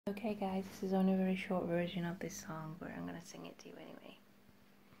Okay guys, this is only a very short version of this song, but I'm gonna sing it to you anyway.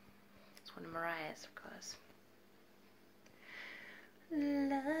 It's one of Mariah's, of course.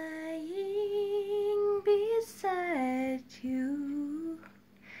 Lying beside you,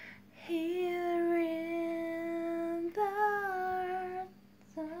 here in the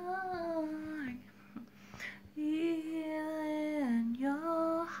dark, feeling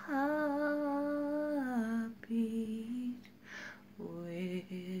your heartbeat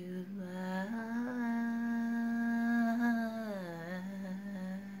with mine.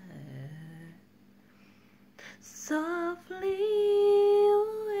 Softly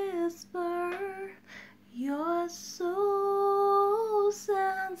whisper, you're so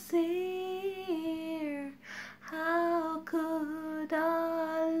sincere. How could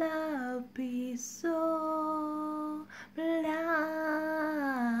our love be so blind?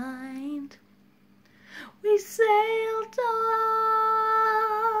 We sailed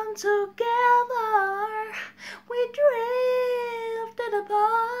on together, we drifted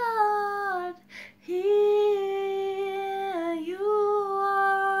apart. Here you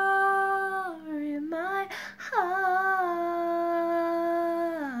are in my heart.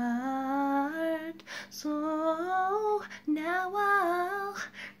 So now I'll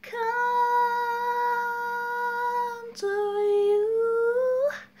come to you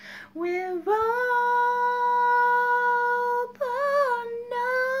with open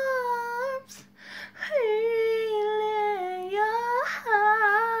arms, feeling your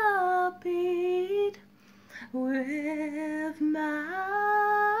heartbeat with mine.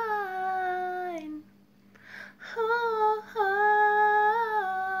 Oh, oh.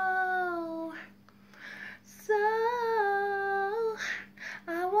 So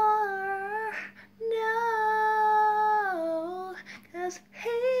I wanna know, 'cause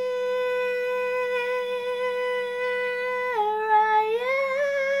here I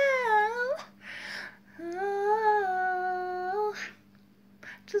am, oh,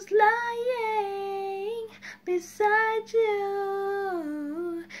 just lying beside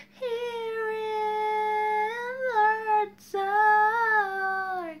you, here in the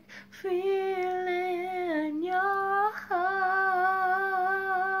dark, feeling your heartbeat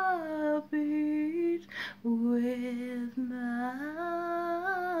with mine.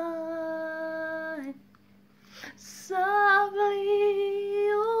 Softly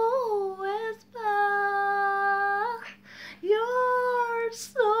whisper, you're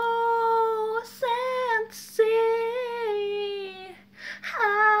so sincere.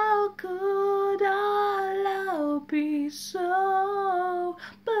 How could our love be so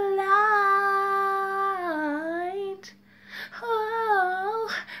blind? Oh,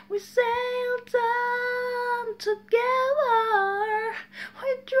 we sailed on together, we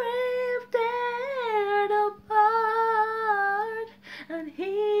drifted apart, and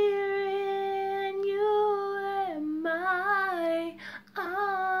here in you in my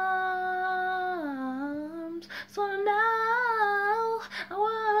arms. So now I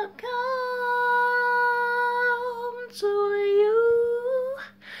wanna come to you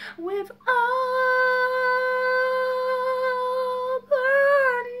with open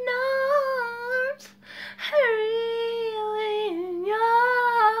arms, feeling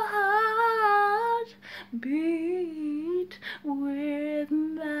your heart beat with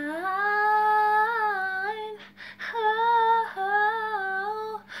mine.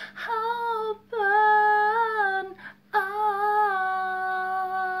 Oh, open arms.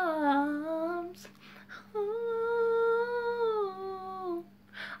 Ooh,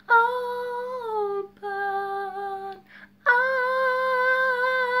 open arms.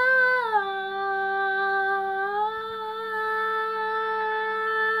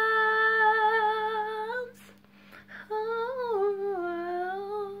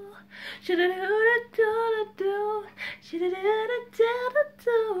 Oh, shoo-da-doo-da-doo-da-doo,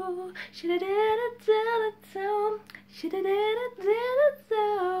 shoo-da-doo-da-doo-da-doo, shoo-da-doo-da-doo-da-doo,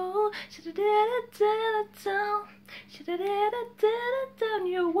 shoo-da-doo-da-doo-da-doo, shoo-da-doo-da-doo-da-doo, shoo-da-doo-da-doo-da-doo.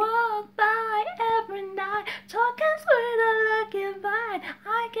 You walk by every night, talking sweet and looking fine.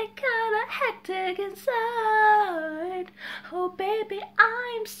 I get kinda hectic inside. Oh baby,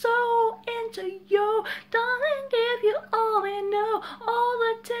 I'm so into you. Darling, give you all I know, all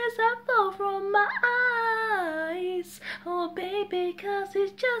the tears that fall from my eyes. Oh baby, 'cause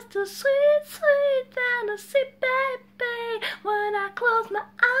it's just a sweet, sweet fantasy, baby. When I close my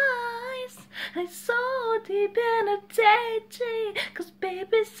eyes, it's so deep in a daydream. 'Cause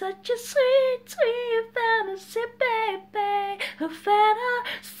baby's such a sweet, sweet fantasy, baby. A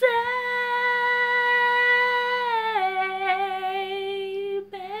fantasy,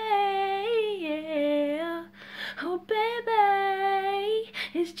 baby. Oh baby,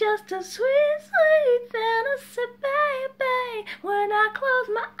 it's just a sweet, sweet fantasy, baby, when I close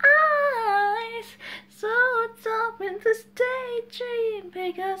my eyes. So it's up in this daydream,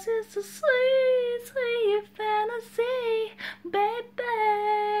 because it's a sweet, sweet fantasy, baby.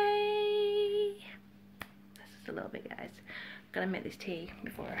 This is a little bit, guys. I'm gonna make this tea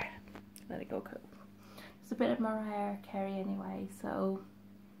before I let it go cool. It's a bit of Mariah Carey anyway, so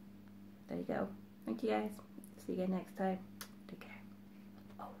there you go. Thank you guys. See you again next time.